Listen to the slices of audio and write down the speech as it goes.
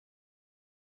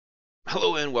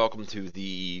Hello and welcome to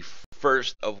the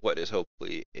first of what is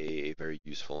hopefully a very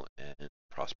useful and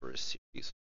prosperous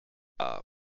series. Uh,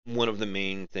 One of the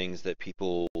main things that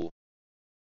people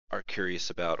are curious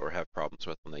about or have problems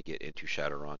with when they get into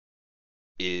Shadowrun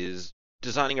is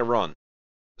designing a run.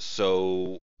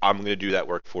 So I'm going to do that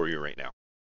work for you right now.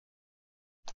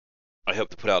 I hope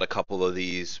to put out a couple of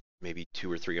these, maybe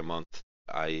 2 or 3 a month.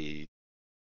 I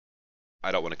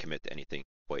don't want to commit to anything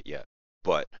quite yet,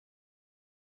 but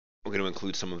I'm going to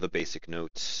include some of the basic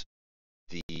notes.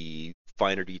 The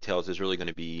finer details is really going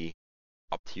to be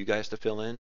up to you guys to fill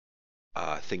in.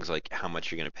 Things like how much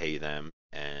you're going to pay them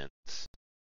and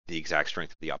the exact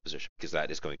strength of the opposition, because that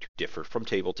is going to differ from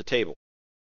table to table.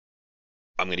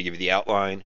 I'm going to give you the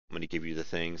outline, I'm going to give you the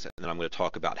things, and then I'm going to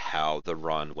talk about how the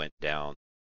run went down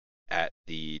at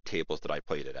the tables that I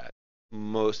played it at.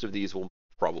 Most of these will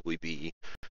probably be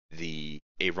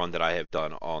a run that I have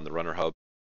done on the Runner Hub,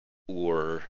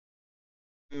 or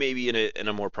maybe in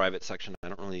a more private section. I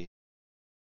don't really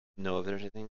know if there's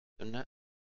anything in that.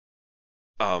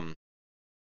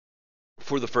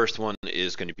 For the first one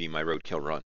is going to be my Roadkill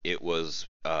run. It was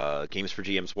Games for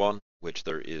GMs 1, which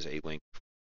there is a link.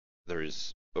 There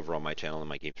is over on my channel in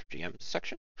my Games for GMs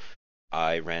section.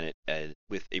 I ran it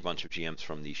with a bunch of GMs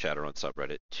from the Shadowrun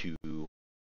subreddit to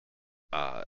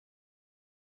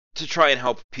try and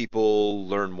help people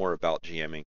learn more about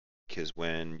GMing. Because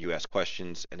when you ask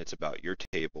questions and it's about your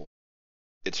table,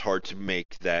 it's hard to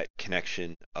make that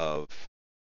connection of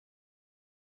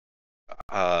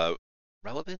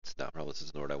relevance? Not relevance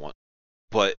is the word I want.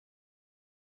 But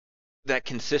that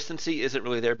consistency isn't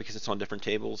really there because it's on different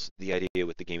tables. The idea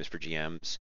with the Games for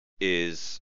GMs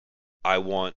is I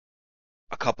want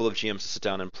a couple of GMs to sit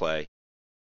down and play,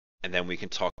 and then we can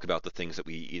talk about the things that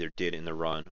we either did in the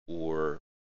run or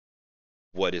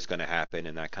what is going to happen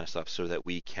and that kind of stuff, so that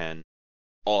we can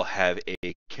all have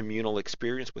a communal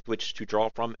experience with which to draw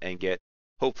from and get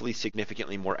hopefully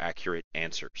significantly more accurate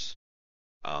answers.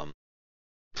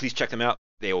 Please check them out.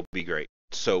 They will be great.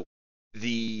 So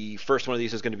the first one of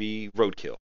these is going to be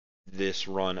Roadkill. This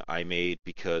run I made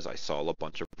because I saw a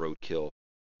bunch of Roadkill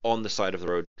on the side of the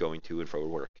road going to and fro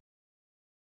work.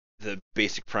 The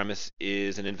basic premise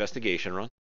is an investigation run.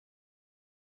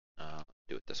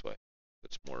 Do it this way.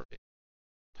 It's more of a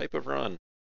type of run.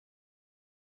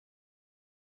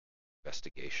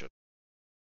 Investigation.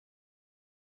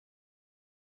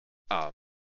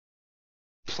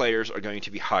 Players are going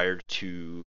to be hired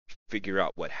to figure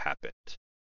out what happened.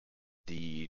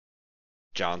 The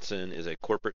Johnson is a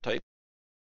corporate type.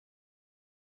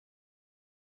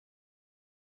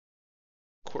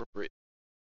 Corporate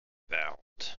bound.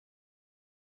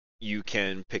 You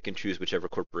can pick and choose whichever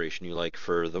corporation you like.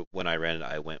 For the when I ran it,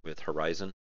 I went with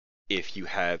Horizon. If you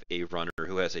have a runner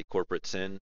who has a corporate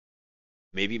sin,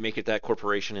 maybe make it that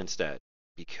corporation instead,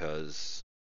 because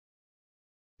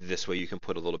this way you can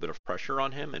put a little bit of pressure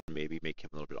on him and maybe make him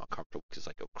a little bit uncomfortable, because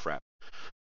like, oh crap,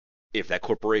 if that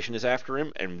corporation is after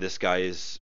him and this guy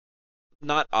is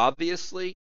not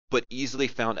obviously but easily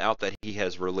found out that he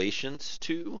has relations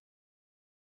to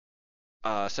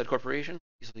said corporation,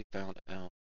 easily found out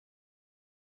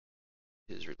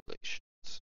his relations.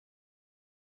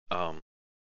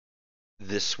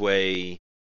 This way,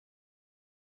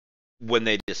 when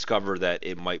they discover that,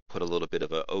 it might put a little bit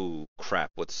of a, oh crap,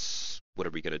 what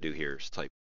are we gonna do here type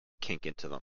kink into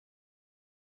them.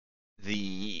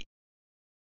 The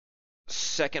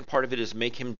second part of it is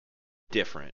make him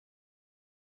different.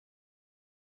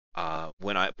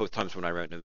 Both times when I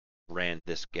ran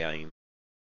this game,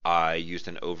 I used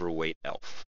an overweight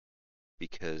elf,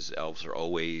 because elves are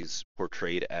always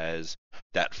portrayed as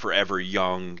that forever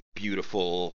young,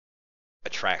 beautiful,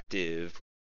 attractive.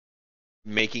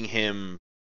 Making him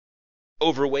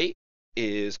overweight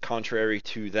is contrary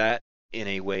to that in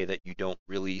a way that you don't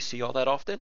really see all that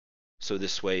often. So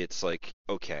this way it's like,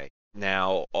 okay,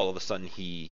 now all of a sudden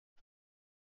he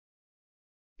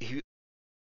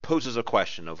poses a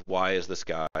question of, why is this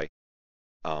guy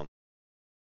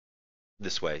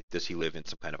this way? Does he live in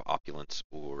some kind of opulence,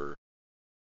 or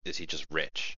is he just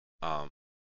rich?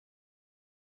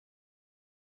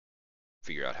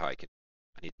 Figure out how I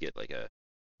need to get like a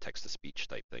text to speech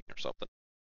type thing or something.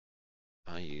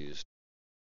 I used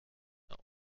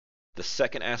the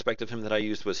second aspect of him that I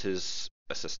used was his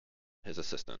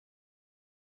assistant.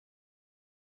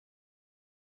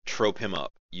 Trope him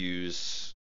up.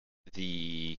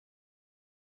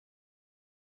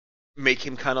 Make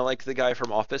him kind of like the guy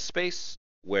from Office Space,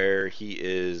 where he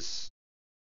is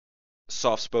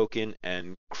soft-spoken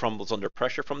and crumbles under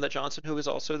pressure from the Johnson, who is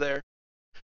also there.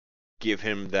 Give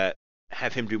him that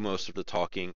have him do most of the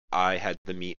talking. I had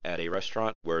the meet at a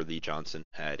restaurant where the Johnson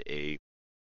had a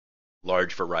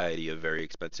large variety of very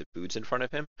expensive foods in front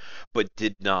of him, but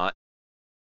did not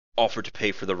offer to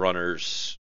pay for the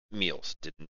runners' meals.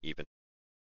 Didn't even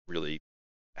really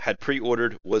had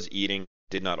pre-ordered, was eating,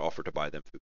 did not offer to buy them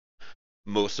food.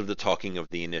 Most of the talking of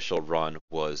the initial run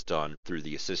was done through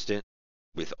the assistant,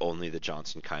 with only the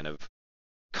Johnson kind of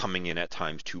coming in at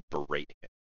times to berate him.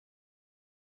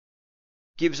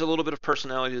 Gives a little bit of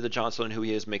personality to the Johnson and who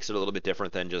he is, makes it a little bit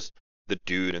different than just the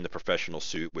dude in the professional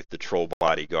suit with the troll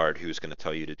bodyguard who's going to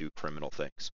tell you to do criminal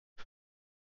things.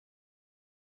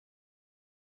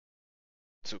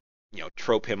 So,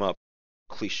 trope him up,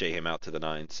 cliche him out to the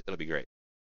nines. It'll be great.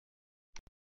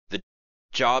 The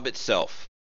job itself.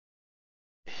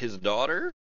 His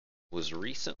daughter was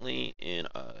recently in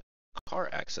a car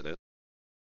accident,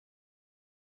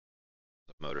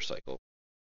 a motorcycle,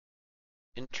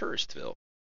 in Touristville.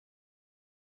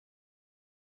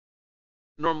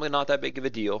 Normally not that big of a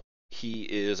deal. He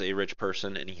is a rich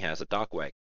person and he has a dock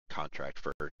wagon contract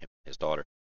for him and his daughter.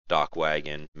 Dock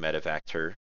wagon medevaced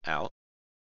her out.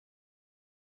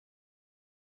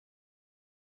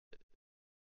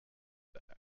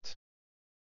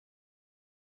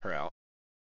 Her out.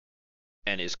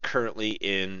 And is currently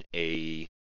in a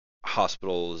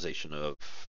hospitalization of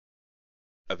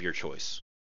your choice.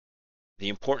 The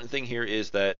important thing here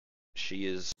is that she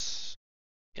is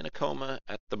in a coma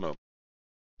at the moment.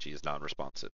 She is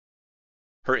non-responsive.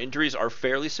 Her injuries are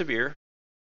fairly severe.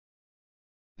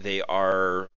 They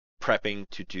are prepping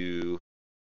to do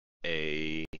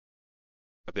a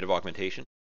bit of augmentation.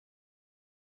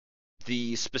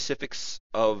 The specifics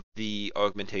of the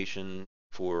augmentation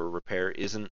for repair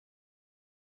isn't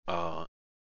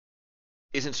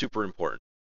super important.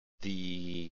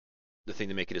 The thing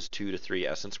to make it is 2 to 3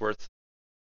 essence worth.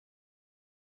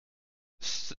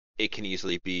 It can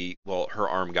easily be, well, her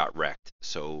arm got wrecked,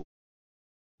 so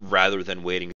rather than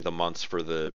waiting the months for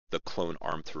the clone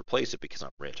arm to replace it, because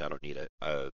I'm rich, I don't need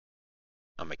a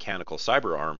mechanical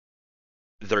cyber arm,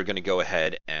 they're going to go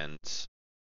ahead and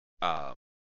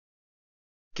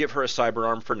give her a cyber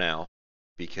arm for now,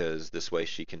 because this way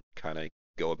she can kind of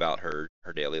go about her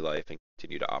daily life and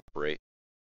continue to operate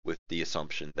with the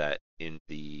assumption that in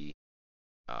the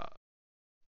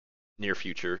near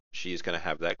future she is going to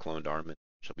have that cloned arm and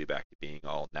she'll be back to being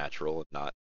all natural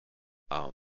and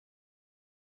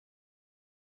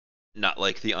not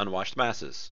like the unwashed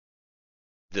masses.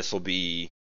 This will be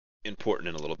important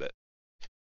in a little bit.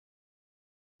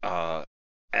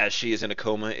 As she is in a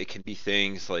coma, it can be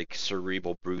things like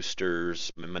cerebral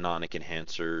boosters, mnemonic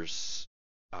enhancers,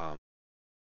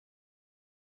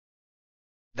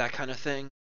 that kind of thing.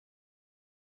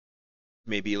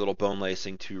 Maybe a little bone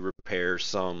lacing to repair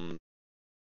some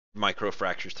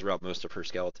microfractures throughout most of her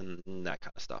skeleton, and that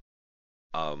kind of stuff.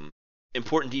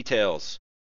 Important details.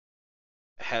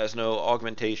 Has no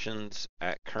augmentations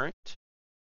at current.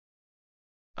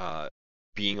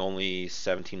 Being only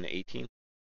 17 to 18.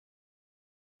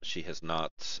 She has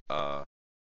not,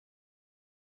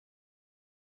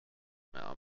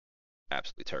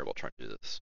 absolutely terrible trying to do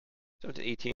this. 17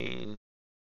 to 18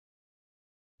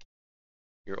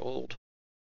 year old.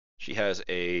 She has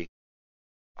a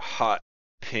hot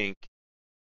pink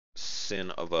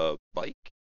sin of a bike.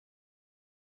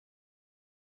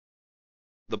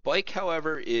 The bike,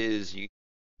 however, is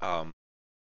the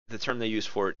term they use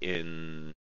for it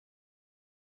in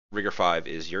Rigger 5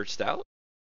 is yurt stout.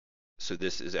 So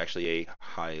this is actually a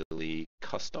highly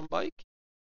custom bike.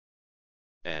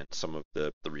 And some of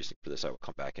the reasoning for this I will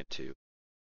come back into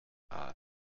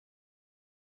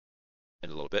in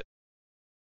a little bit.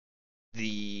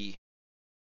 The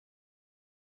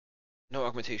no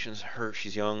augmentations.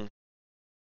 She's young.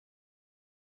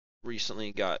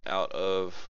 Recently got out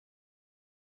of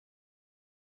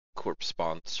corp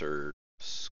sponsored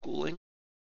schooling.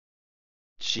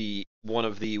 One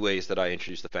of the ways that I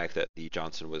introduced the fact that the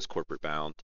Johnson was corporate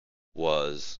bound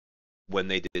was when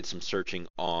they did some searching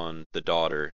on the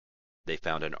daughter, they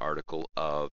found an article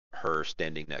of her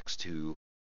standing next to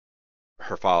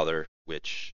her father,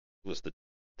 which was the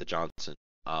Johnson,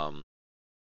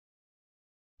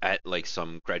 at like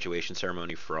some graduation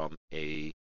ceremony from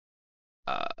a,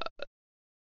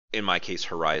 in my case,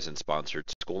 Horizon sponsored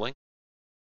schooling.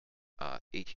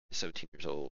 18 to 17 years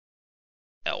old,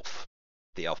 elf.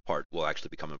 The elf part will actually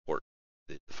become important.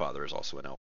 The father is also an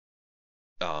elf.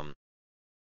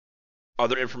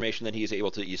 Other information that he is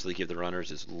able to easily give the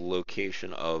runners is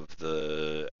location of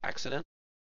the accident,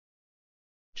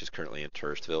 which is currently in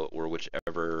Touristville, or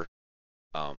whichever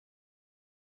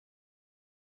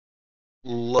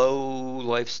low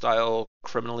lifestyle,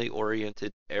 criminally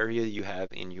oriented area you have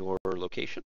in your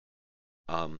location.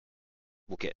 Um,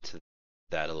 we'll get to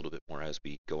that a little bit more as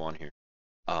we go on here.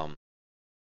 Um,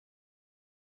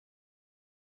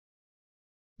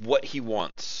 what he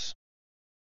wants.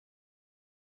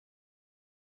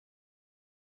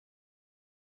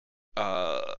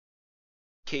 Uh,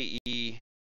 KE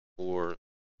or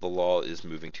the law is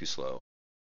moving too slow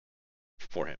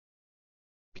for him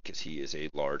because he is a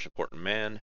large, important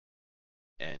man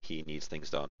and he needs things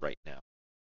done right now.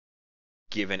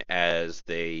 Given as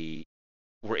they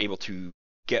were able to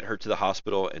get her to the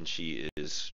hospital and she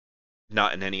is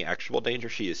not in any actual danger,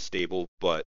 she is stable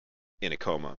but in a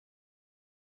coma,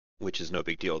 which is no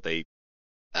big deal. They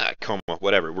coma,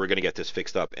 whatever. We're gonna get this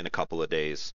fixed up in a couple of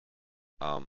days.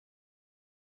 Um,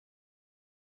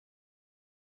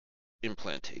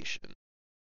 implantation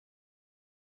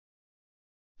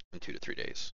in 2 to 3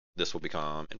 days. This will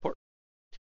become important.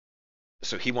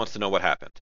 So he wants to know what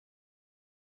happened.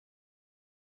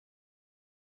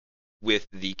 With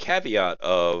the caveat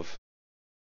of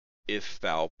if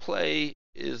foul play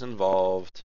is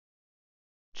involved,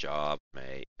 job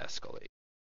may escalate.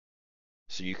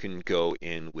 So you can go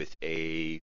in with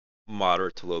a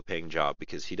moderate to low paying job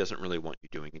because he doesn't really want you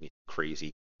doing anything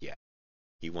crazy yet.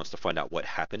 He wants to find out what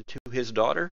happened to his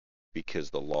daughter because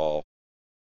the law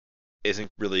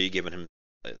isn't really giving him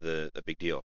the big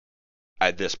deal.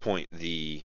 At this point,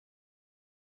 the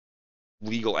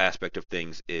legal aspect of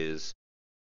things is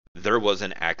there was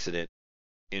an accident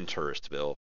in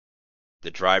Touristville.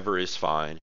 The driver is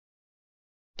fine.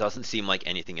 Doesn't seem like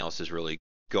anything else is really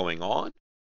going on.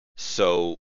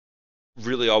 So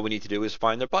really all we need to do is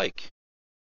find their bike.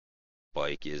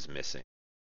 Bike is missing.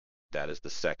 That is the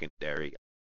secondary.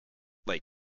 Like,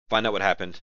 find out what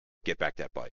happened, get back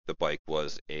that bike. The bike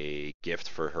was a gift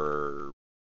for her,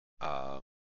 uh,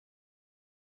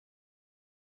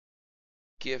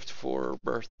 gift for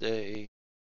birthday,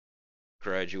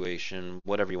 graduation,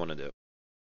 whatever you want to do.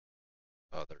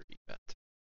 Other event.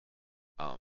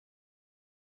 Um,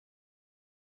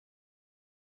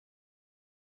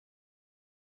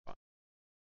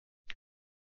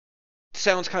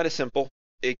 sounds kind of simple.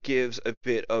 It gives a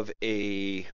bit of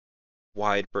a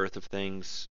wide berth of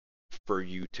things for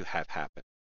you to have happen.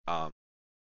 Um,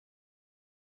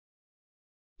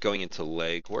 going into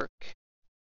legwork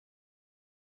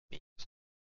means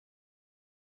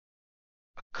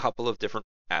a couple of different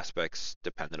aspects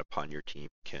dependent upon your team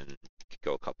can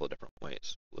go a couple of different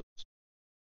ways.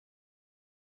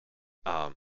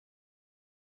 Um,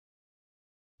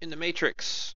 in the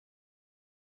Matrix,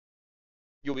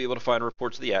 you'll be able to find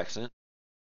reports of the accident.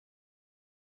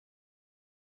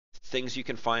 Things you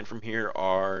can find from here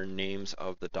are names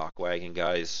of the dock wagon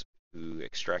guys who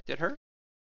extracted her.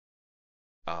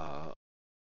 Uh,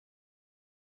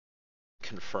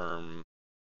 confirm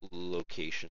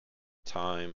location,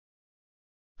 time.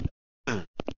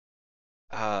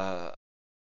 uh,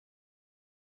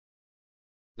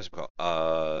 what's it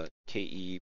called?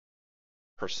 KE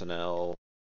personnel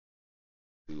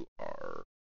who are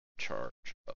in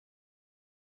charge of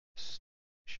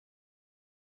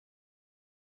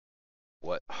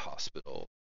what hospital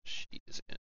she is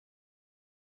in,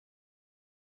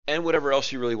 and whatever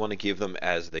else you really want to give them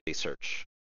as they search.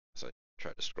 So I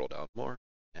try to scroll down more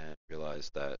and realize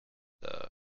that the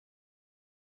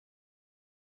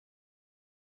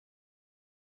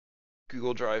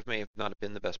Google Drive may have not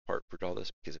been the best part for all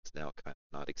this because it's now kind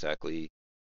of not exactly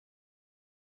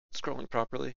scrolling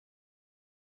properly.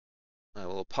 I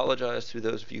will apologize to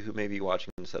those of you who may be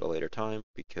watching this at a later time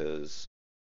because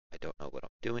I don't know what I'm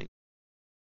doing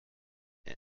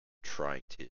and trying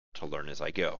to learn as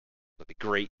I go. It'll be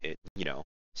great in,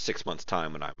 6 months'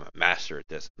 time when I'm a master at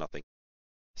this. Nothing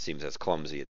seems as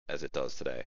clumsy as it does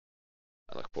today.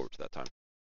 I look forward to that time.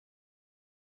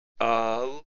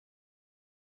 Uh,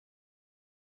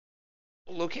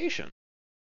 location.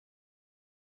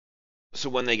 So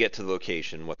when they get to the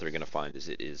location, what they're going to find is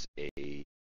it is a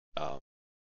um,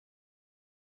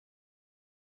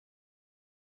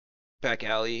 back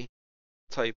alley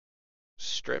type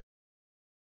strip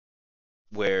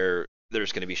where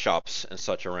there's going to be shops and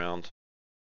such around.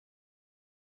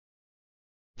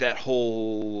 That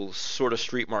whole sort of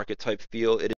street market type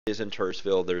feel, it is in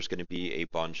Touristville. There's going to be a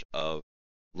bunch of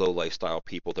low lifestyle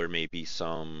people. There may be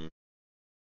some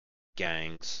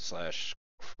gangs slash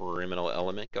criminal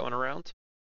element going around.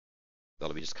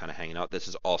 That'll be just kind of hanging out. This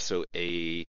is also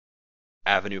a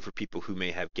avenue for people who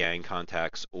may have gang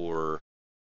contacts or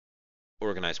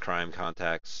organized crime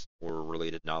contacts or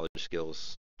related knowledge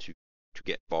skills to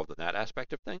get involved in that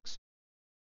aspect of things.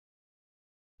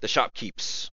 The shop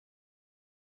keeps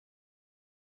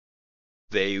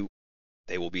they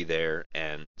they will be there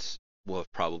and will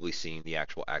have probably seen the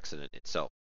actual accident itself.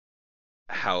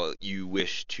 How you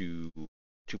wish to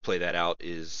play that out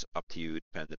is up to you.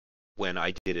 Dependent. When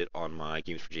I did it on my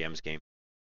Games for GMs game,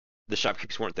 the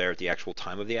shopkeepers weren't there at the actual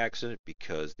time of the accident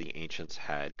because the ancients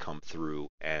had come through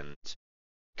and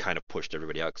kind of pushed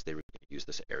everybody out because they were going to use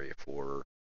this area for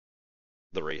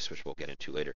the race, which we'll get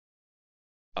into later.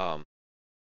 Um,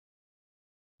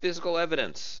 Physical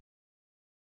evidence,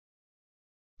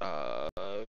 uh,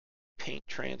 paint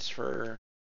transfer,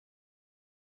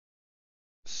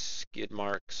 skid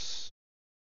marks,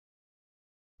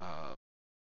 uh,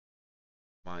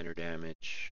 minor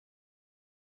damage,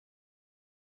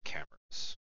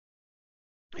 cameras.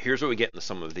 Here's where we get into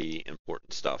some of the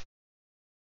important stuff.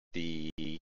 The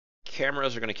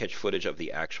cameras are going to catch footage of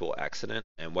the actual accident,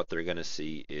 and what they're going to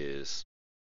see is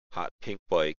hot pink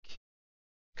bike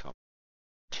come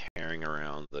tearing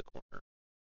around the corner.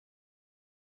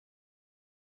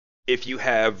 If you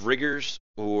have riggers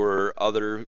or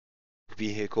other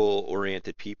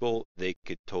vehicle-oriented people, they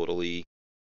could totally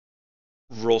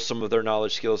roll some of their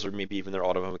knowledge skills, or maybe even their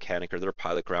auto mechanic or their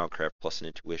pilot groundcraft plus an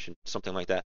intuition, something like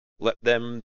that. Let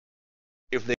them,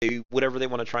 if they whatever they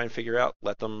want to try and figure out,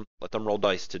 let them roll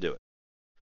dice to do it.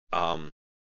 Um,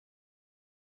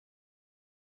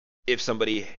 if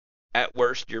somebody, at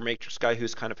worst, your matrix guy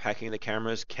who's kind of hacking the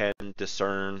cameras can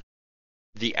discern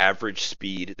the average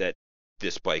speed that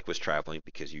this bike was traveling,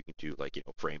 because you can do, like,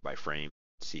 frame by frame,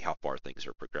 see how far things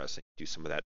are progressing, do some of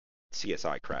that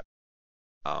CSI crap.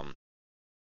 Um,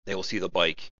 they will see the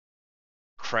bike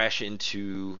crash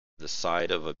into the side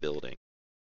of a building.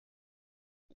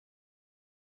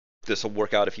 This will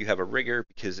work out if you have a rigger,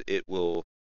 because the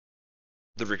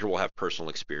rigger will have personal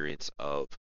experience of,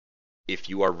 if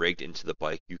you are rigged into the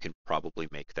bike, you can probably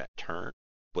make that turn,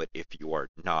 but if you are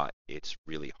not, it's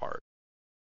really hard.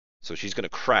 So she's going to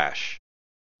crash,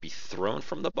 be thrown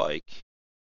from the bike,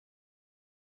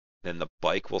 then the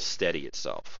bike will steady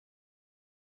itself,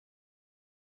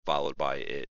 followed by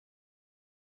it,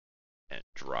 and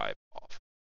drive off.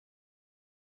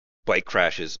 Bike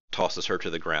crashes, tosses her to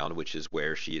the ground, which is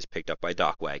where she is picked up by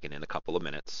Dock Wagon in a couple of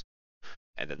minutes,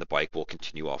 and then the bike will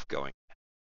continue off going.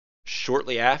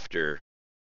 Shortly after,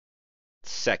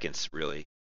 seconds really,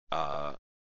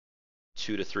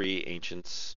 2 to 3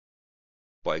 ancients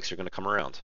bikes are going to come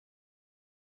around.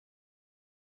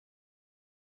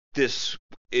 This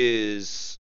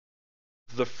is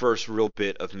the first real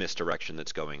bit of misdirection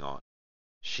that's going on.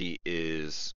 She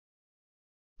is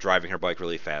driving her bike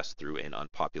really fast through an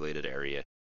unpopulated area,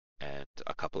 and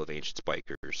a couple of ancient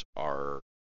bikers are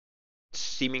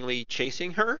seemingly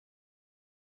chasing her.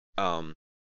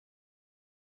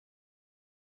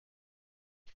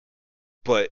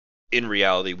 But in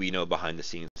reality, we know behind the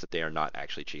scenes that they are not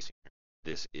actually chasing her.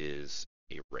 This is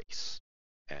a race,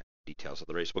 and details of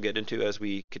the race we'll get into as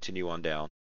we continue on down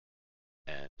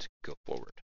and go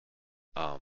forward.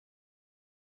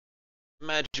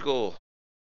 Magical.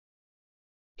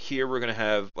 Here we're going to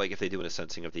have, like, if they do a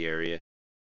sensing of the area,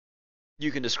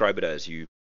 you can describe it as you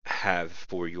have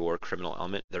for your criminal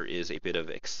element. There is a bit of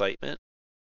excitement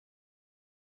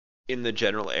in the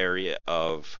general area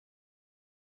of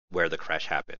where the crash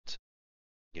happened.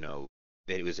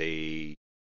 It was a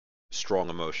strong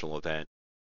emotional event,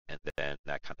 and then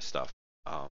that kind of stuff.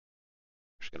 I'm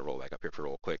just going to roll back up here for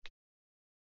real quick.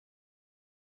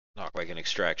 Knock like an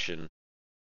extraction.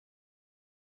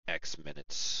 X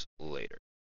minutes later.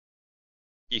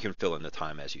 You can fill in the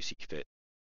time as you see fit.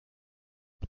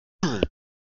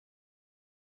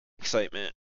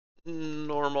 Excitement.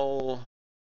 Normal.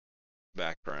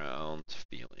 Background.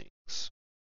 Feelings.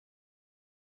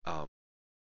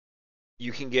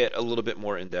 You can get a little bit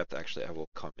more in depth. Actually, I will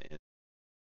come in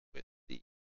with the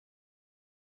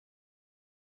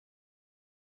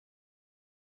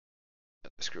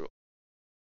screw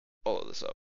all of this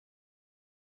up.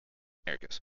 There it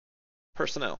goes.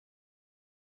 Personnel.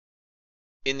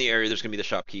 In the area, there's going to be the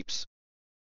shopkeepers.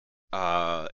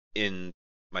 In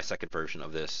my second version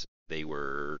of this, they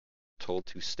were told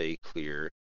to stay clear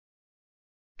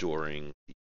during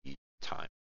the time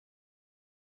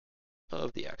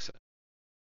of the accident.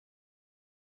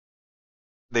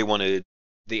 They wanted,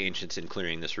 the ancients in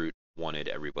clearing this route wanted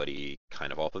everybody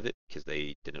kind of off of it, because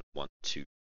they didn't want to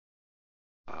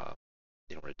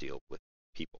deal with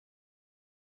people.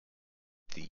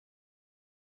 The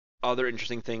other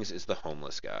interesting things is the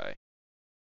homeless guy.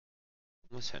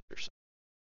 Homeless Henderson.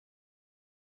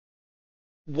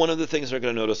 One of the things they're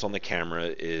going to notice on the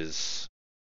camera is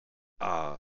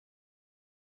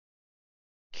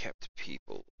kept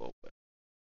people open.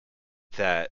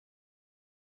 That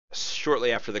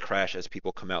shortly after the crash, as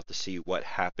people come out to see what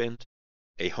happened,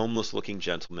 a homeless-looking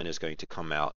gentleman is going to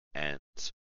come out and,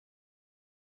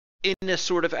 in a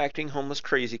sort of acting homeless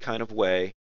crazy kind of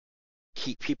way,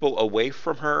 keep people away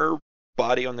from her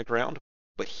body on the ground,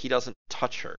 but he doesn't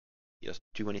touch her. He doesn't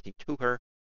do anything to her.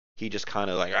 He just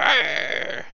kind of like,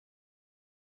 "Arr!"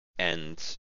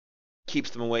 and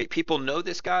keeps them away. People know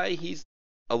this guy. He's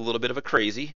a little bit of a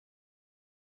crazy.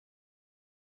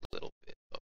 A little bit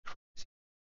of crazy.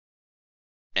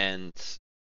 And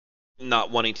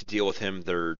not wanting to deal with him,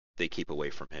 they keep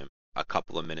away from him. A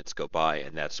couple of minutes go by,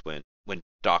 and that's when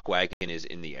Doc Wagon is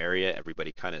in the area,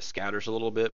 everybody kind of scatters a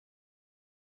little bit.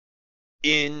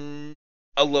 In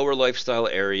a lower lifestyle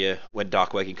area, when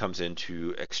Doc Wagon comes in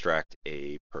to extract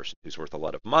a person who's worth a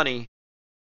lot of money,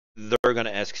 they're going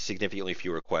to ask significantly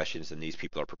fewer questions than these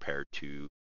people are prepared to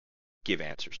give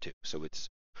answers to. So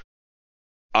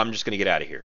I'm just going to get out of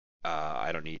here.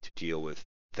 I don't need to deal with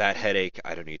that headache.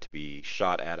 I don't need to be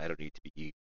shot at. I don't need to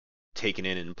be taken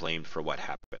in and blamed for what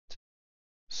happened.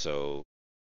 So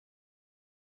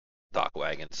Doc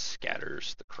Wagon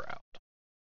scatters the crowd.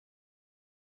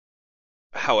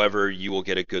 However, you will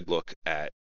get a good look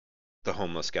at the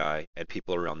homeless guy, and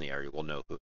people around the area will know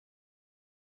who.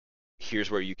 Here's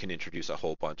where you can introduce a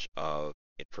whole bunch of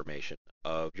information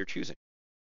of your choosing.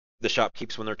 The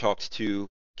shopkeepers, when they're talked to,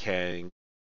 can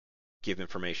give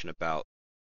information about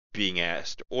being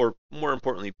asked, or more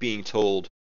importantly, being told,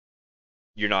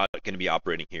 you're not going to be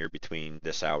operating here between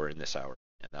this hour and this hour,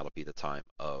 and that'll be the time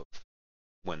of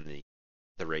when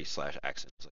the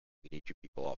race/accident is like, we need you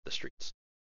people off the streets.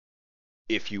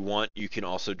 If you want, you can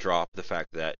also drop the fact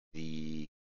that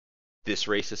this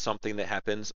race is something that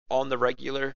happens on the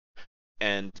regular,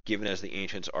 and given as the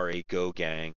Ancients are a go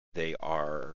gang, they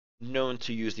are known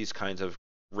to use these kinds of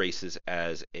races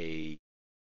as a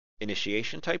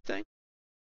initiation type thing.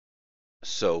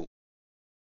 So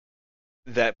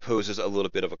that poses a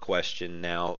little bit of a question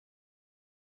now.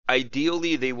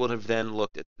 Ideally, they would have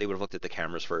looked at the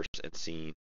cameras first and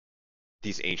seen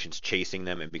these Ancients chasing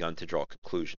them and begun to draw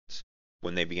conclusions.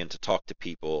 When they begin to talk to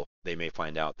people, they may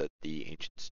find out that the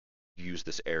Ancients use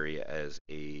this area as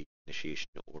a initiation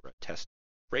or a test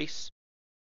race,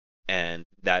 and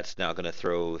that's now going to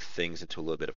throw things into a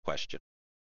little bit of question.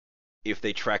 If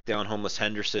they track down homeless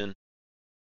Henderson,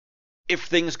 if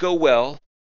things go well,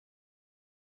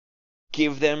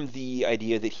 give them the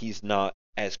idea that he's not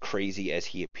as crazy as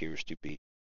he appears to be.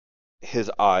 His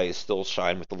eyes still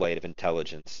shine with the light of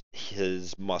intelligence.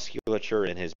 His musculature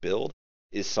and his build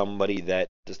is somebody that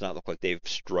does not look like they've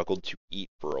struggled to eat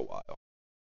for a while.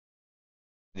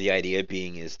 The idea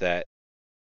being is that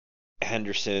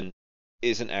Henderson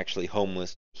isn't actually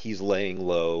homeless. He's laying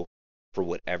low for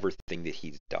whatever thing that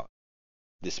he's done.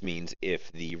 This means if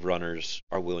the runners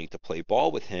are willing to play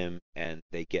ball with him and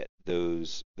they get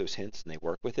those hints and they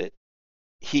work with it,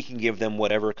 he can give them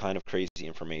whatever kind of crazy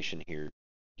information here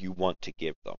you want to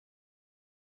give them.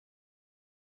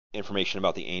 Information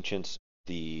about the Ancients,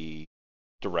 the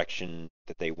direction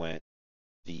that they went,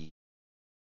 the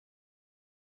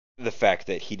fact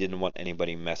that he didn't want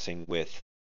anybody messing with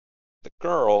the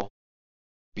girl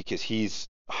because he's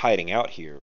hiding out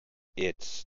here.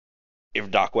 It's if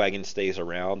Doc Wagon stays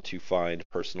around to find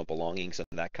personal belongings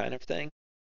and that kind of thing,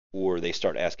 or they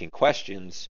start asking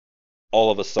questions,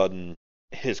 all of a sudden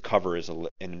his cover is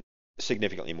in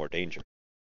significantly more danger.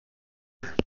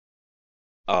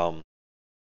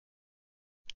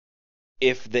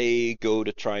 If they go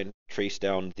to try and trace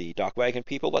down the Doc Wagon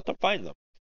people, let them find them.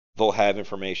 They'll have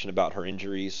information about her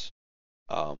injuries,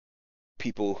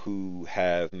 people who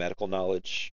have medical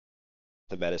knowledge,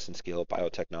 the medicine skill,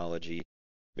 biotechnology,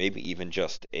 maybe even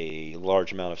just a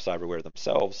large amount of cyberware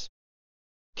themselves,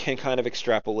 can kind of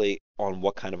extrapolate on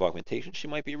what kind of augmentation she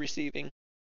might be receiving,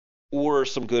 or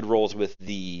some good rolls with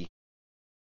the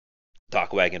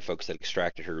Doc Wagon folks that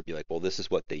extracted her would be like, well, this is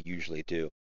what they usually do,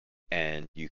 and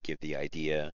you give the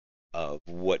idea of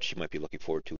what she might be looking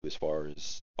forward to as far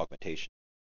as augmentation.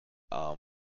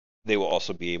 They will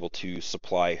also be able to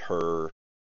supply her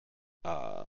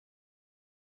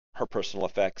her personal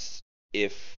effects.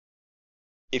 If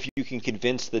you can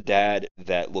convince the dad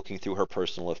that looking through her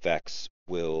personal effects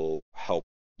will help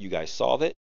you guys solve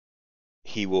it,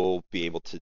 he will be able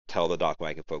to tell the Doc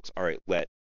Wagon folks, all right, let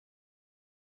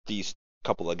these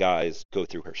couple of guys go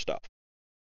through her stuff.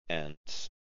 And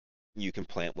you can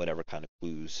plant whatever kind of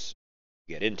clues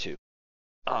you get into.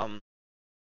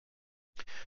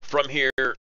 From here,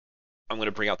 I'm going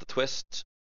to bring out the twist.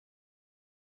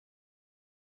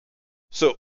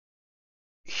 So,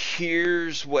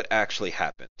 here's what actually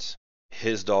happens.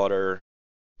 His daughter,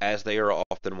 as they are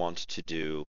often wont to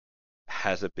do,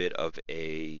 has a bit of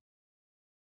a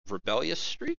rebellious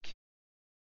streak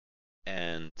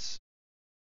and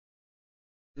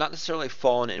not necessarily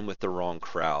fallen in with the wrong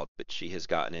crowd, but she has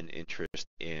gotten an interest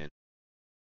in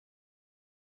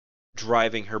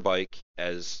driving her bike,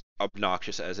 as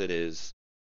obnoxious as it is,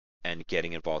 and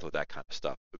getting involved with that kind of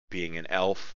stuff. But being an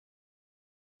elf,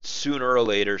 sooner or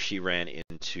later she ran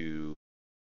into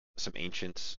some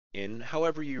ancients in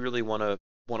however you really want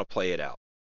to play it out.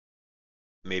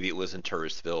 Maybe it was in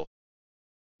Touristville.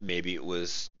 Maybe it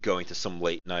was going to some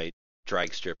late night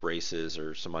drag strip races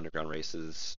or some underground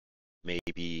races.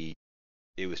 Maybe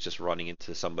it was just running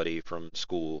into somebody from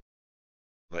school,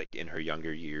 like in her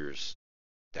younger years,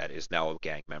 that is now a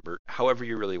gang member. However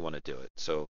you really want to do it.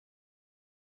 So,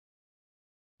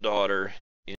 daughter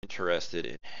interested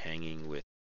in hanging with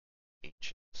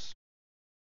ancients.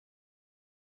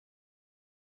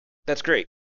 That's great.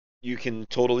 You can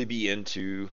totally be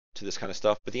into this kind of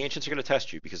stuff, but the ancients are going to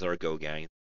test you because they're a go gang.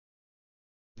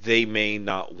 They may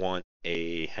not want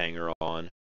a hanger on,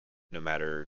 no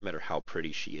matter how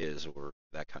pretty she is or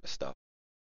that kind of stuff.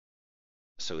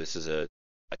 So this is a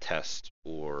test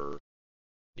or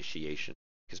initiation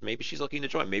because maybe she's looking to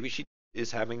join. Maybe she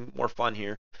is having more fun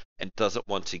here and doesn't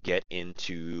want to get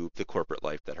into the corporate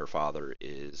life that her father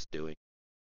is doing.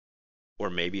 Or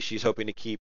maybe she's hoping to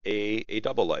keep a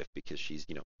double life because she's,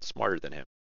 smarter than him.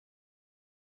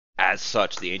 As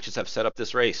such, the ancients have set up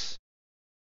this race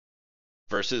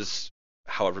versus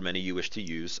however many you wish to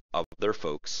use of their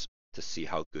folks to see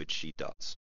how good she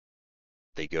does.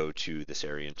 They go to this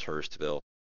area in Touristville.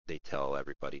 They tell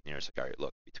everybody, there's like, all right,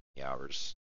 look, between the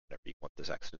hours, whenever you want this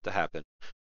accident to happen,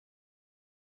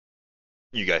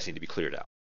 you guys need to be cleared out.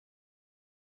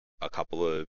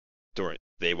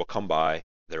 They will come by,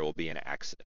 there will be an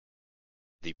accident.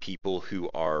 The people who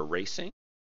are racing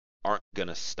aren't going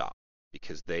to stop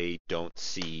because they don't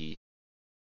see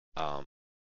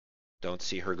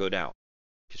her go down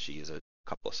because she is a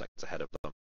couple of seconds ahead of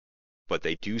them. But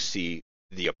they do see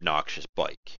the obnoxious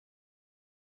bike.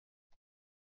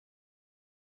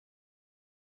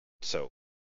 So,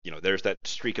 there's that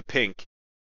streak of pink.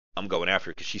 I'm going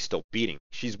after her because she's still beating.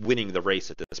 She's winning the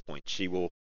race at this point. She will,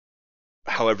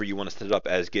 however you want to set it up,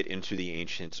 as get into the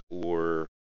ancients or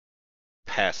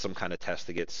pass some kind of test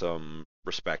to get some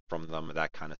respect from them,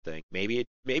 that kind of thing. Maybe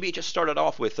it just started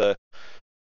off with a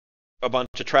bunch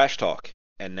of trash talk,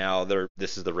 and now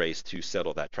this is the race to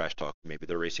settle that trash talk. Maybe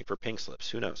they're racing for pink slips.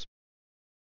 Who knows?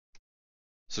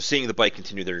 So seeing the bike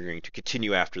continue, they're going to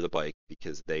continue after the bike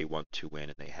because they want to win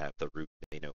and they have the route.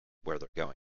 They know where they're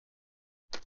going.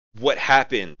 What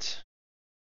happened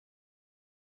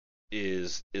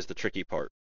is the tricky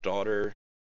part. Daughter,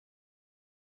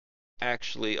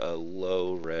 actually a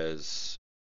low-res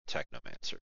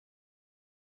technomancer.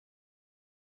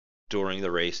 During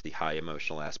the race, the high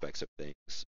emotional aspects of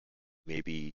things,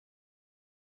 maybe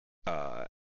that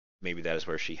is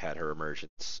where she had her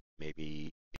emergence.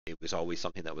 Maybe it was always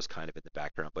something that was kind of in the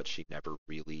background, but she never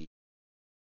really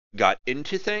got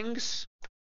into things.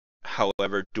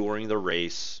 However, during the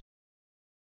race,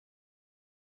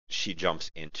 she jumps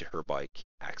into her bike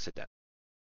accidentally.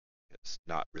 It's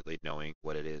not really knowing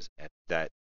what it is. And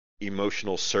that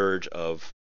emotional surge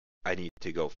of, I need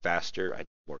to go faster, I need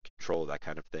more control, that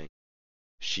kind of thing.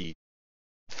 She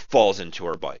falls into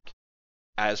her bike.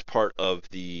 As part of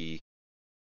the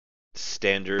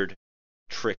standard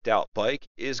tricked out bike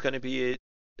is going to be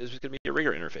a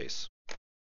rigger interface.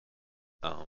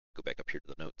 Go back up here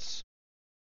to the notes.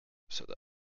 So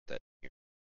that here.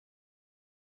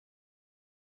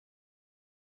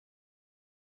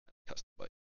 Custom bike.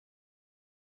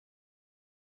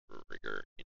 Rigger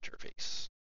interface.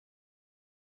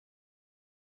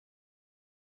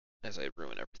 As I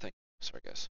ruin everything. Sorry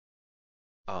guys.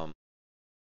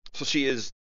 So she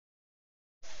is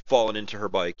fallen into her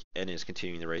bike and is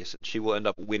continuing the race. She will end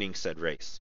up winning said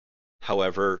race.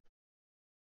 However,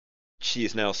 she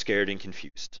is now scared and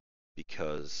confused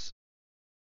because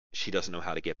she doesn't know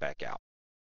how to get back out.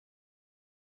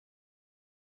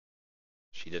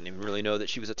 She didn't even really know that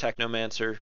she was a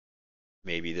technomancer.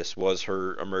 Maybe this was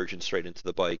her emergence straight into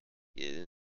the bike.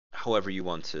 However you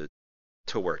want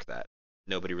to work that.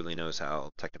 Nobody really knows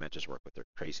how technomancers work with their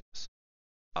craziness.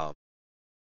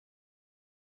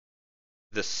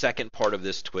 The second part of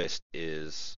this twist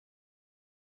is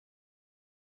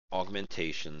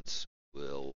augmentations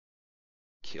will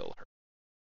kill her.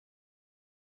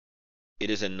 It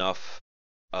is enough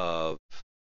of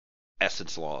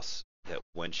essence loss that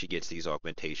when she gets these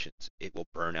augmentations, it will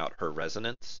burn out her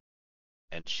resonance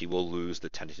and she will lose the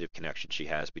tentative connection she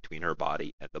has between her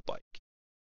body and the bike.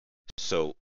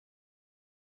 So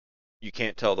you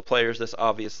can't tell the players this,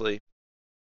 obviously,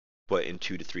 but in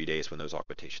 2 to 3 days when those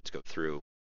augmentations go through,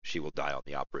 she will die on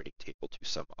the operating table to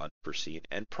some unforeseen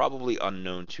and probably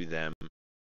unknown to them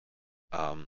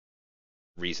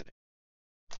reasoning.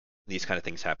 These kind of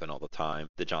things happen all the time.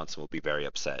 The Johnson will be very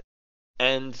upset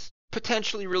and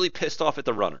potentially really pissed off at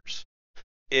the runners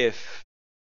if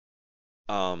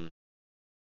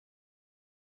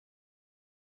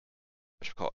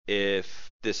if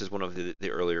this is one of the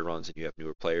earlier runs and you have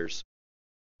newer players.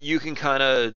 You can kind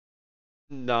of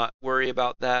not worry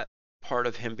about that part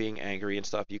of him being angry and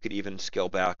stuff. You could even scale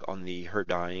back on her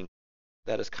dying.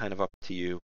 That is kind of up to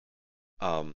you.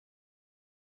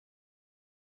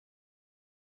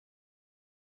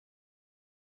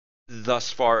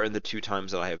 Thus far in the 2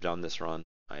 times that I have done this run,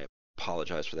 I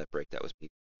apologize for that break. That was me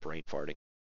brain farting.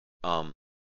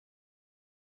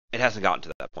 It hasn't gotten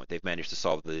to that point. They've managed to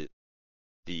solve the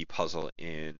puzzle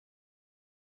in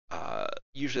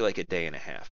usually like a day and a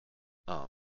half.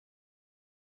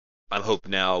 I'm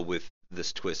hoping now with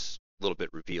this twist a little bit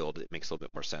revealed, it makes a little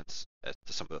bit more sense as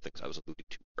to some of the things I was alluding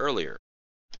to earlier.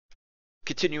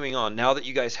 Continuing on, now that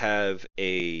you guys have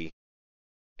a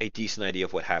decent idea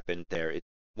of what happened there,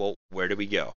 well, where do we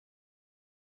go?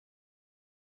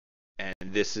 And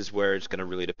this is where it's going to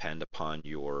really depend upon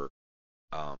your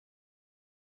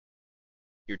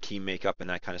team makeup and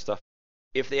that kind of stuff.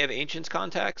 If they have Ancients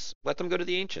contacts, let them go to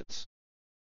the Ancients.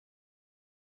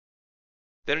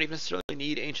 They don't even necessarily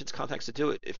need Ancients contacts to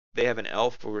do it. If they have an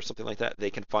elf or something like that,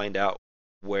 they can find out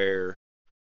where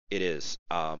it is.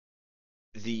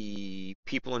 The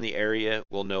people in the area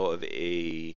will know of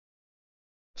a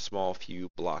small few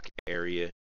block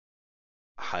area,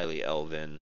 highly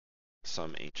elven,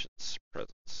 some Ancients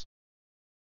presence.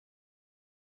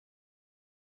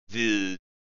 There's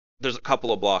a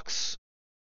couple of blocks,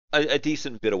 a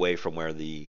decent bit away from where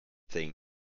the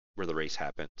race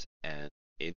happened, and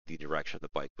in the direction the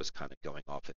bike was kind of going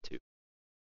off into.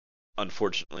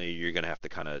 Unfortunately, you're going to have to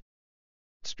kind of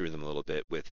screw them a little bit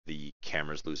with the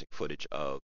cameras losing footage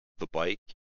of the bike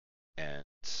and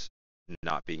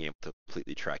not being able to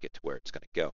completely track it to where it's going to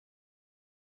go.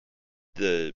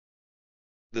 The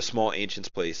small Ancients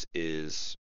place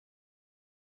is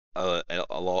a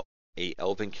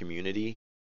elven community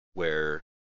where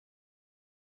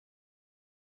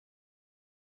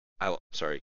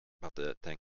sorry about the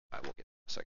thing. I will get in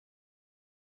a second.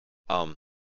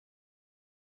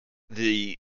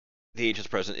 The Ancients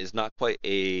present is not quite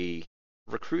a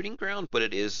recruiting ground, but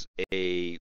it is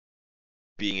being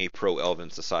a pro-elven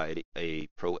society, a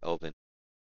pro-elven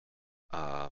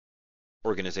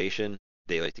organization.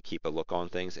 They like to keep a look on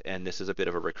things, and this is a bit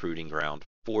of a recruiting ground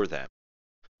for them.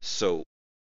 So,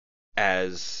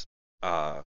 as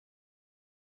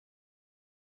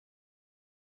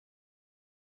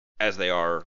they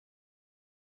are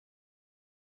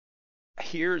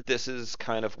here, this is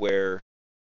kind of where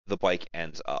the bike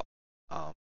ends up.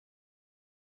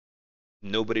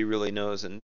 Nobody really knows,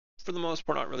 and for the most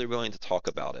part, not really willing to talk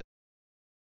about it.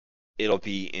 It'll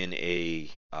be in a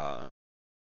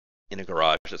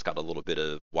garage that's got a little bit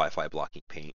of Wi-Fi blocking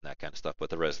paint and that kind of stuff, but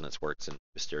the resonance works in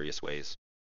mysterious ways.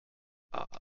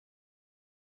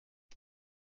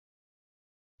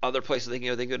 Other places they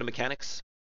can go to mechanics,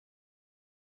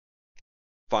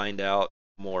 find out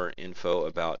more info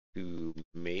about who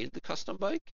made the custom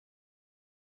bike.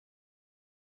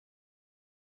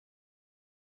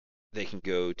 They can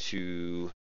go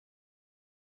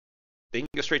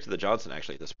straight to the Johnson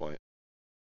actually at this point.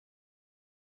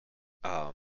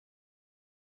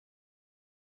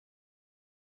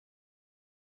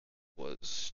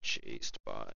 Was chased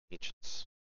by Ancients.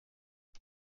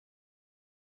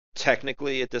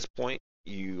 Technically, at this point,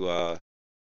 you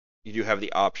do have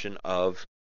the option of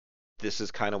this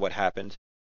is kind of what happened.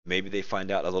 Maybe they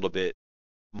find out a little bit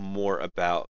more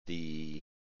about the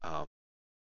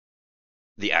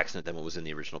accident than what was in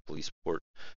the original police report.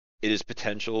 It is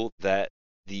potential that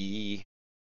the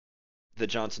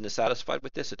Johnson is satisfied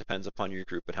with this. It depends upon your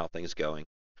group and how things going.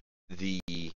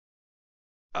 The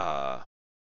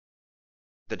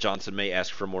Johnson may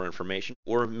ask for more information,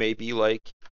 or maybe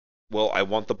like, well, I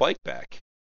want the bike back,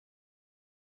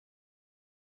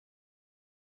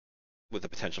 with the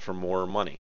potential for more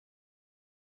money.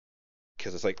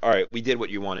 Because it's like, all right, we did what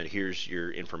you wanted. Here's your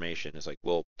information. It's like,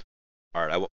 well, all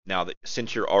right, now that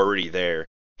since you're already there,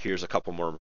 here's a couple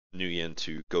more new yen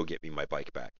to go get me my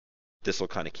bike back. This will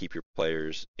kind of keep your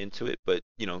players into it, but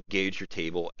gauge your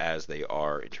table as they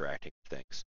are interacting with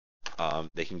things.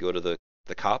 They can go to the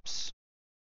cops,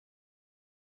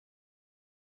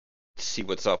 see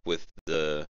what's up with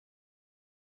the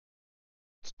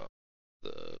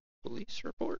police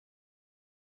report,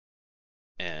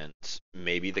 and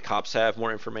maybe the cops have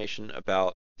more information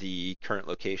about the current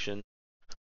location,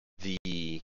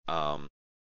 the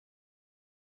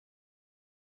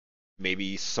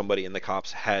maybe somebody in the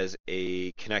cops has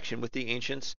a connection with the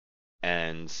ancients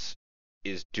and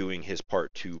is doing his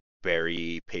part to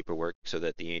bury paperwork so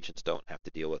that the ancients don't have to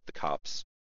deal with the cops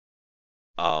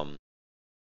um,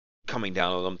 coming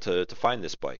down on them to find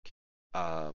this bike.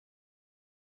 Uh,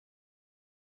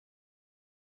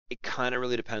 it kind of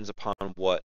really depends upon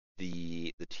what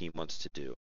the team wants to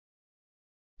do.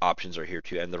 Options are here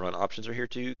to end the run. Options are here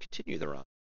to continue the run.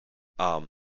 Um,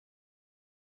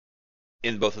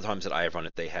 in both the times that I have run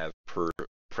it, they have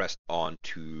pressed on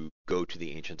to go to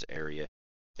the ancients area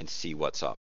and see what's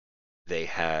up. They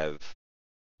have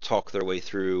talked their way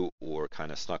through or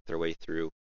kind of snuck their way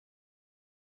through.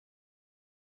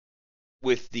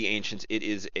 With the ancients, it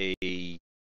is a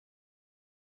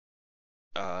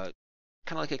kind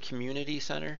of like a community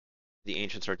center. The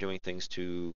ancients are doing things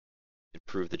to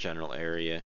improve the general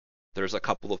area. There's a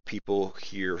couple of people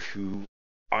here who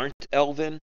aren't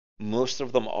elven. Most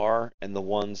of them are, and the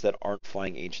ones that aren't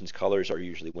flying ancients colors are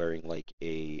usually wearing like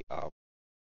a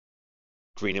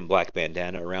green and black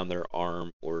bandana around their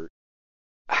arm, or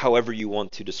however you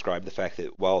want to describe the fact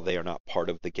that while they are not part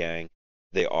of the gang,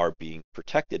 they are being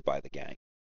protected by the gang.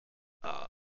 Uh,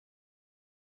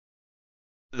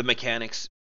 the mechanics,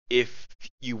 if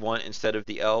you want, instead of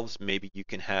the elves, maybe you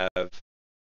can have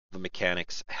the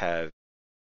mechanics have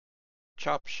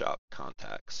chop shop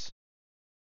contacts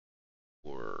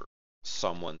or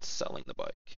someone selling the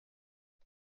bike.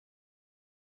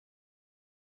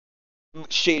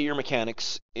 Shadier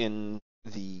mechanics in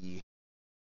the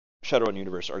Shadowrun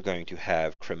universe are going to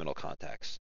have criminal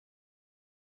contacts.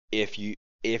 If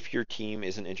your team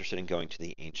isn't interested in going to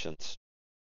the ancients,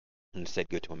 instead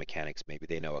go to a mechanics, maybe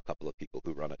they know a couple of people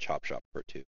who run a chop shop or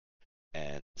two.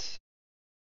 And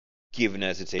given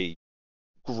as it's a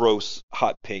gross,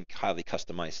 hot pink, highly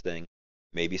customized thing,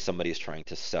 maybe somebody is trying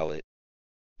to sell it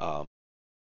um,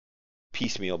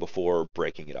 piecemeal before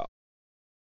breaking it up.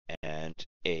 And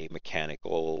a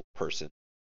mechanical person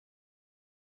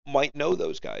might know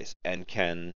those guys and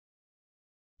can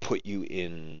put you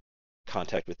in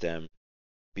contact with them,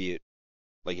 be it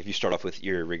like if you start off with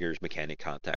your rigger's mechanic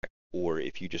contact, or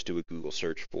if you just do a Google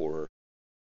search for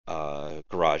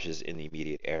garages in the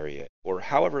immediate area, or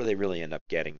however they really end up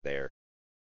getting there,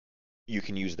 you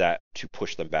can use that to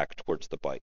push them back towards the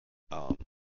bike.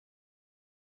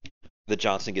 The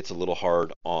Johnson gets a little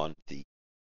hard on the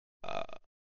uh,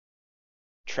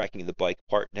 tracking the bike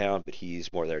part down, but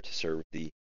he's more there to serve the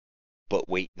but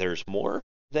wait, there's more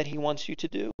that he wants you to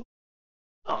do.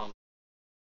 Um,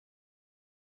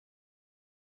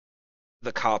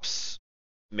 the cops,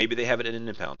 maybe they have it in an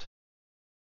impound.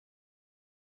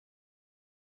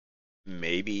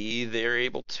 Maybe they're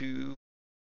able to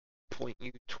point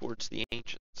you towards the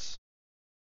ancients.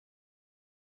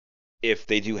 If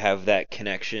they do have that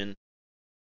connection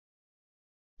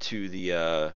to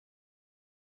the,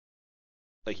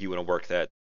 like you want to work that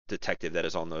detective that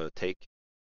is on the take,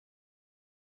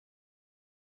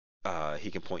 he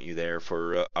can point you there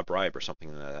for a bribe or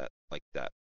something like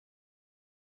that.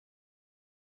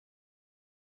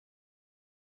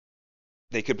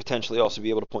 They could potentially also be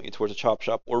able to point you towards a chop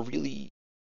shop or really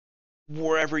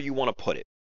wherever you want to put it.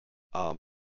 Um,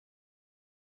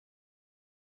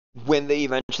 when they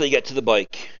eventually get to the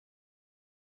bike,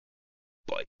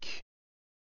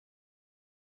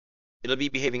 it'll be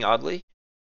behaving oddly.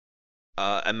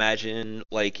 Imagine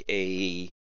like a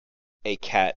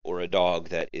cat or a dog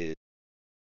that is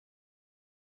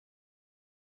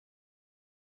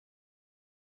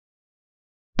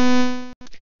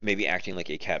maybe acting like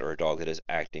a cat or a dog that is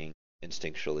acting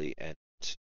instinctually and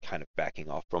kind of backing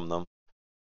off from them.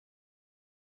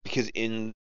 Because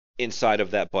inside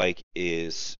of that bike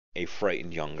is a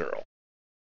frightened young girl.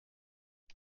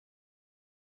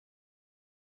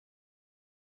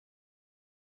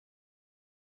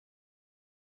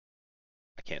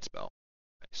 I can't spell.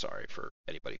 Sorry for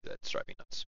anybody that's driving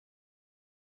nuts.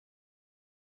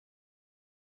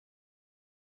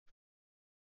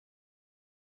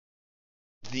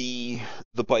 The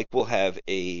the bike will have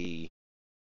a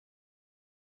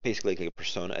basically like a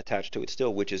persona attached to it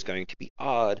still, which is going to be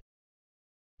odd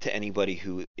to anybody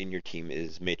who in your team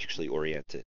is matrixly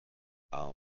oriented.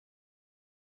 Um,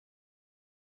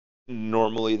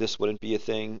 Normally, this wouldn't be a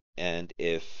thing, and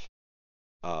if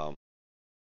um,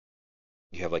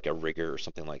 you have like a rigger or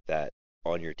something like that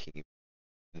on your team,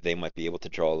 they might be able to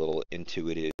draw a little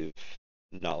intuitive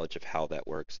knowledge of how that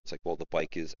works. It's like, well, the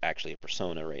bike is actually a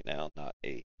persona right now, not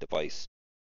a device.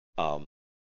 Um,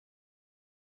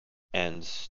 and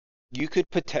you could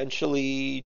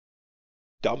potentially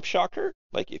dump shocker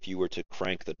Like if you were to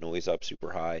crank the noise up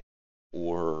super high,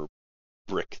 or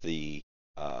brick the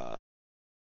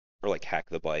or like hack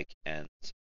the bike and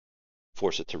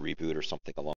force it to reboot or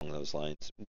something along those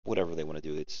lines. Whatever they want to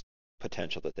do, it's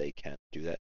potential that they can do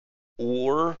that.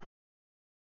 Or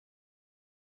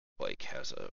bike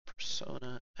has a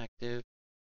persona active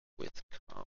with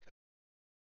comp.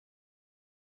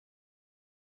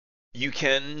 You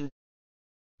can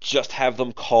just have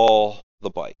them call the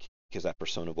bike because that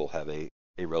persona will have a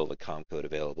relevant comp code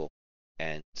available,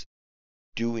 and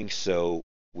doing so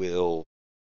will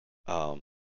um,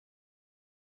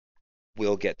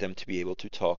 will get them to be able to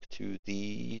talk to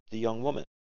the young woman,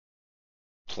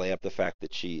 play up the fact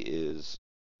that she is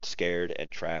scared and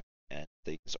trapped and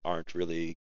things aren't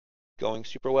really going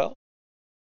super well.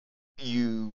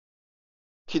 You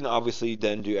can obviously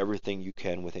then do everything you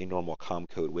can with a normal com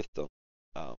code with them.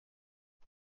 Um,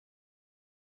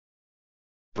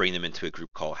 bring them into a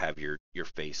group call, have your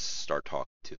face start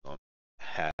talking to them,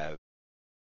 have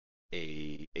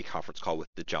a conference call with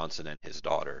the Johnson and his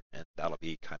daughter, and that'll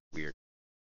be kind of weird.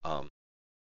 Um,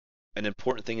 an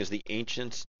important thing is the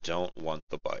ancients don't want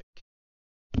the bike.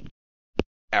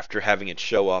 After having it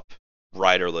show up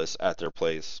riderless at their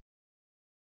place,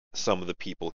 some of the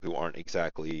people who aren't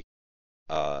exactly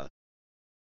uh,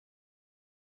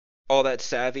 all that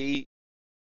savvy,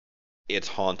 it's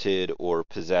haunted or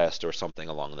possessed or something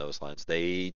along those lines.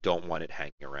 They don't want it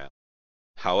hanging around.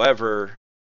 However,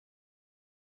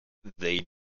 they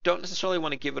don't necessarily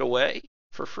want to give it away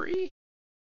for free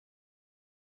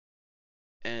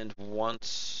and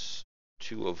wants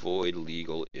to avoid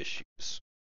legal issues.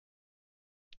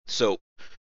 So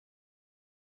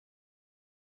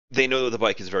they know that the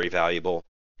bike is very valuable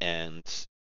and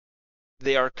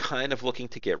they are kind of looking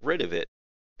to get rid of it,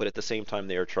 but at the same time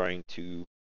they are trying to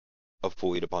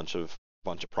avoid a bunch of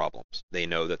problems. They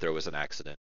know that there was an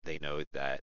accident. They know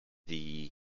that the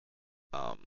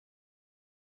um,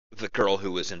 the girl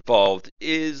who was involved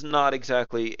is not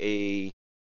exactly a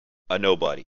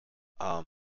nobody. Um,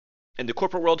 in the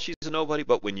corporate world, she's a nobody,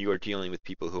 but when you are dealing with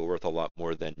people who are worth a lot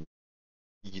more than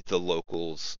the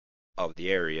locals of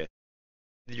the area,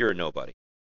 you're a nobody.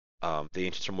 The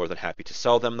ancients are more than happy to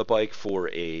sell them the bike for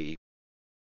a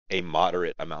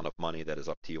moderate amount of money. That is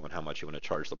up to you on how much you want to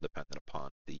charge them, dependent upon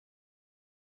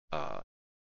uh,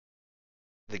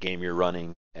 the game you're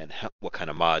running and what kind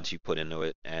of mods you put into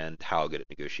it and how good at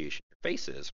negotiation your face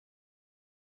is.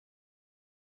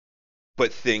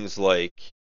 But things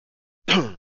like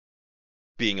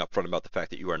being upfront about the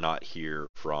fact that you are not here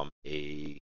from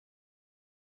a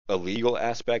legal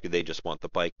aspect, they just want the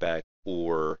bike back,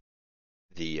 or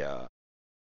the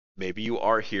maybe you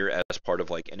are here as part of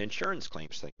like an insurance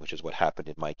claims thing, which is what happened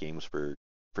in my games for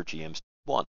GMs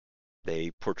 1.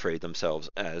 They portrayed themselves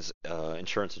as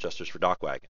insurance adjusters for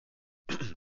Dockwagon.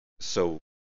 So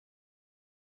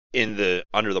in the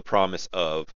under the promise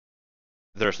of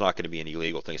there's not going to be any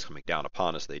legal things coming down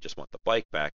upon us, they just want the bike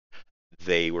back,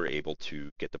 they were able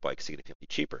to get the bike significantly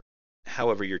cheaper.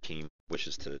 However, your team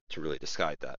wishes to really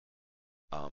decide that.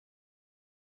 Um,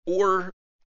 or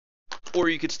or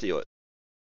you could steal it.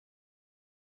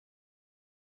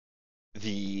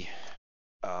 The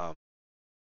um,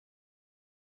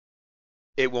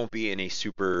 it won't be in a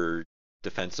super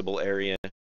defensible area.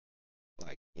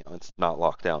 Like, it's not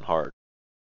locked down hard.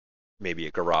 Maybe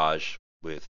a garage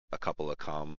with a couple of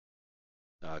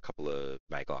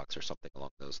maglocks or something along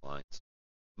those lines.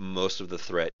 Most of the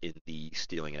threat in the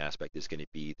stealing aspect is going to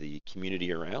be the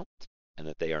community around, and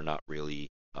that they are not really.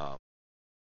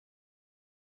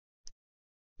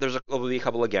 There'll be a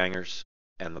couple of gangers,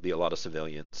 and there'll be a lot of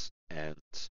civilians, and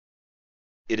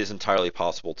it is entirely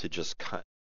possible to just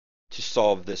to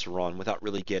solve this run without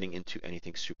really getting into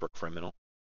anything super criminal,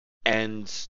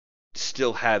 and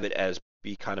still have it as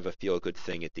be kind of a feel good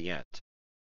thing at the end.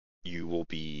 You will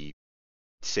be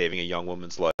saving a young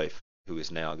woman's life who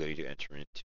is now going to enter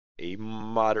into a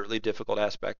moderately difficult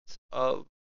aspect of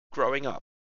growing up,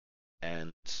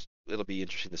 and it'll be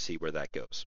interesting to see where that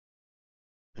goes.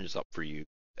 It's up for you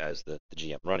as the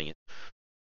GM running it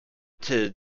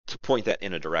to point that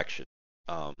in a direction.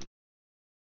 Um,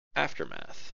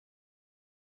 Aftermath.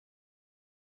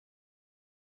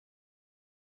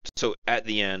 So at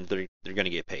the end, they're going to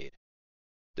get paid.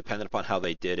 Depending upon how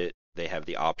they did it, they have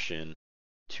the option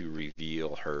to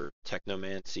reveal her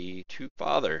technomancy to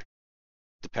father.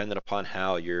 Depending upon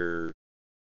how your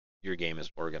game is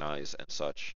organized and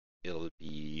such, it'll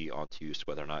be on to use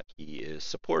whether or not he is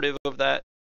supportive of that.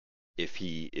 If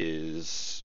he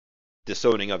is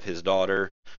disowning of his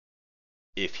daughter,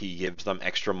 if he gives them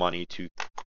extra money to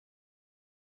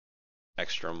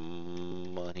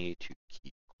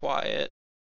keep quiet,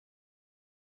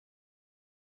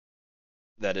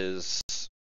 that is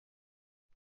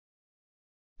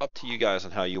up to you guys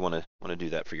on how you want to do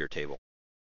that for your table,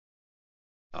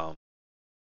 um,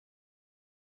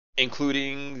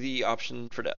 including the option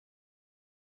for death.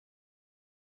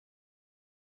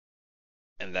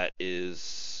 And that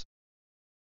is,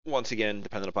 once again,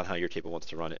 dependent upon how your table wants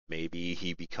to run it. Maybe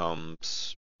he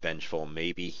becomes vengeful.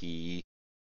 Maybe he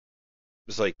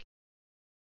was like,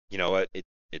 you know what,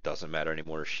 it doesn't matter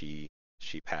anymore. She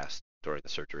passed during the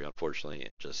surgery, unfortunately.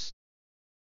 It just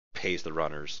pays the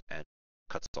runners and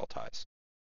cuts all ties.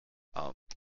 Um,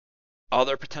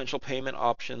 Other potential payment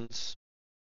options,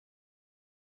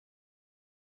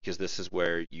 because this is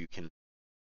where you can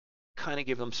kind of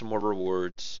give them some more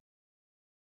rewards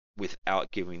without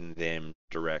giving them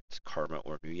direct karma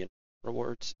or Nuyen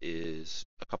rewards, is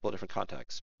a couple of different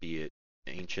contacts, be it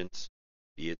ancients,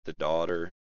 be it the daughter,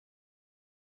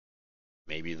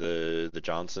 maybe the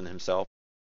Johnson himself,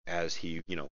 as he,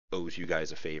 owes you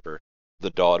guys a favor. The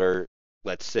daughter,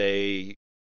 let's say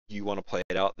you want to play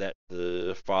it out that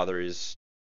the father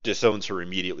disowns her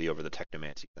immediately over the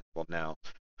technomancy thing. Well, now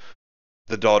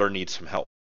the daughter needs some help.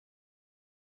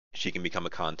 She can become a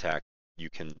contact. You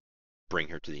can bring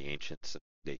her to the ancients, and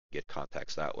they can get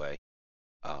contacts that way.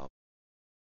 Um,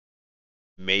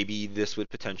 Maybe this would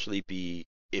potentially be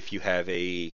if you have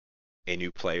a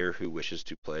new player who wishes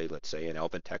to play, let's say, an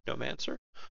Elven Technomancer,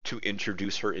 to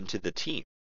introduce her into the team.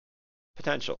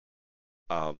 Potential.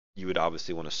 You would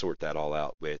obviously want to sort that all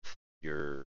out with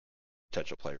your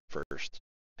potential player first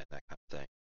and that kind of thing.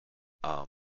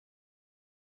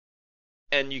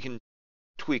 And you can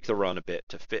tweak the run a bit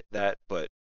to fit that, but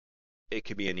it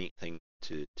could be a neat thing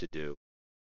to do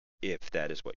if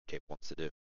that is what your tape wants to do.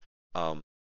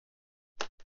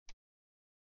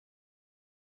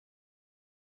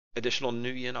 Additional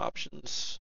Nuyen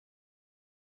options.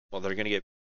 Well, they're going to get...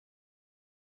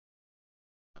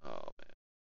 Oh, man.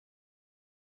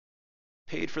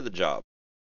 Paid for the job.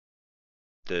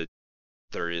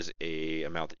 There is a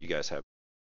amount that you guys have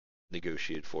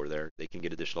negotiated for there. They can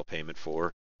get additional payment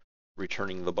for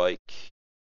returning the bike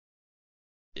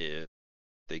if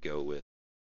they go with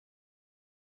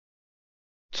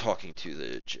talking to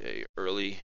the J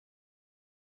early.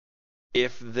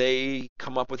 If they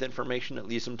come up with information that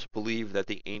leads them to believe that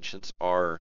the ancients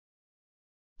are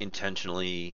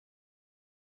intentionally,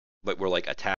 but we're like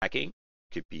attacking,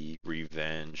 could be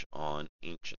revenge on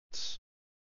ancients.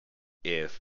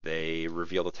 If they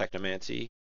reveal the technomancy,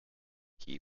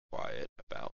 keep quiet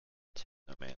about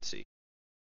technomancy.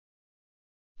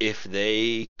 If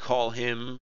they call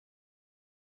him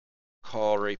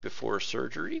right before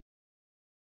surgery,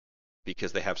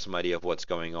 because they have some idea of what's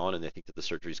going on and they think that the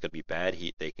surgery is going to be bad,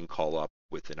 they can call up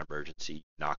with an emergency,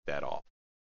 knock that off,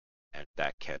 and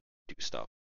that can do stuff.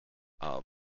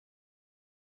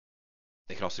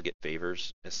 They can also get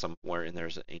favors as somewhere in there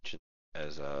as an ancient,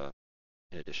 as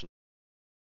in addition.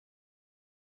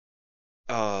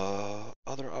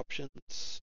 Other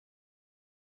options.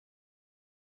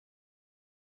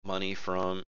 Money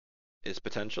from is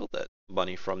potential, that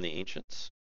money from the ancients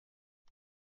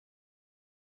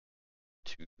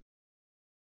to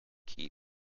keep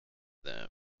them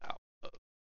out of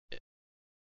it.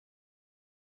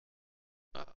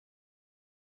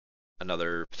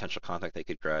 Another potential contact they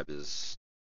could grab is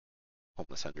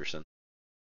Homeless Henderson,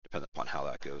 depending upon how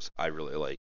that goes. I really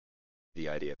like the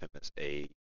idea of him as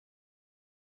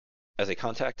a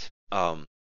contact.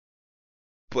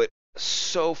 But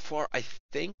so far, I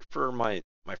think for my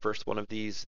first one of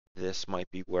these, this might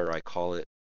be where I call it.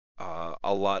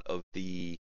 A lot of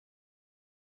the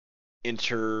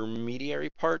intermediary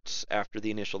parts after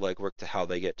the initial legwork to how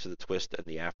they get to the twist and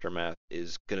the aftermath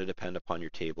is going to depend upon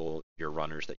your table, your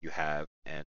runners that you have,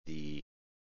 and the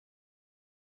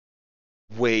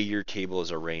way your table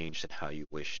is arranged and how you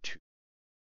wish to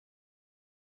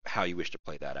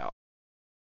play that out.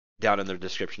 Down in the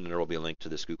description, there will be a link to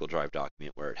this Google Drive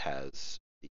document where it has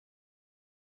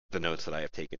the notes that I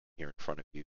have taken here in front of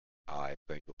you. I'm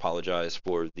going to apologize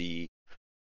for the,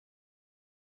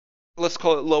 let's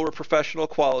call it, lower professional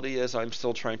quality, as I'm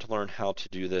still trying to learn how to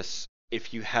do this.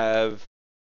 If you have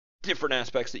different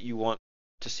aspects that you want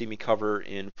to see me cover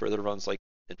in further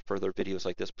videos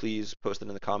like this, please post it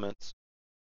in the comments.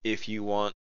 If you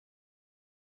want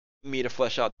me to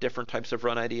flesh out different types of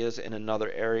run ideas in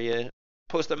another area,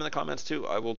 post them in the comments too.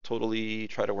 I will totally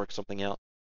try to work something out.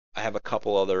 I have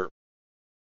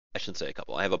I shouldn't say a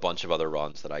couple. I have a bunch of other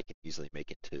runs that I can easily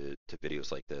make into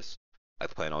videos like this. I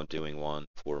plan on doing one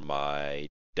for my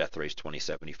Death Race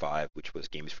 2075, which was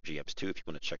Games for GMs 2, if you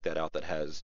want to check that out. That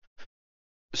has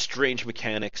strange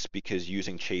mechanics because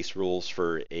using chase rules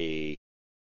for a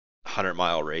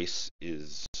 100-mile race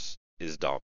is is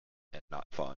dumb and not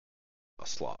fun, a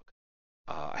slog.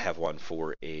 I have one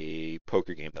for a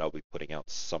poker game that I'll be putting out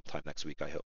sometime next week, I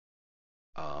hope.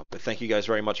 But thank you guys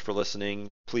very much for listening.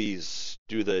 Please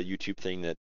do the YouTube thing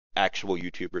that actual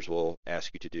YouTubers will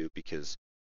ask you to do, because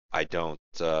I don't.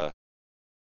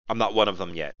 I'm not one of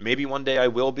them yet. Maybe one day I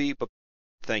will be, but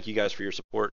thank you guys for your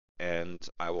support, and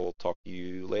I will talk to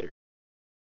you later.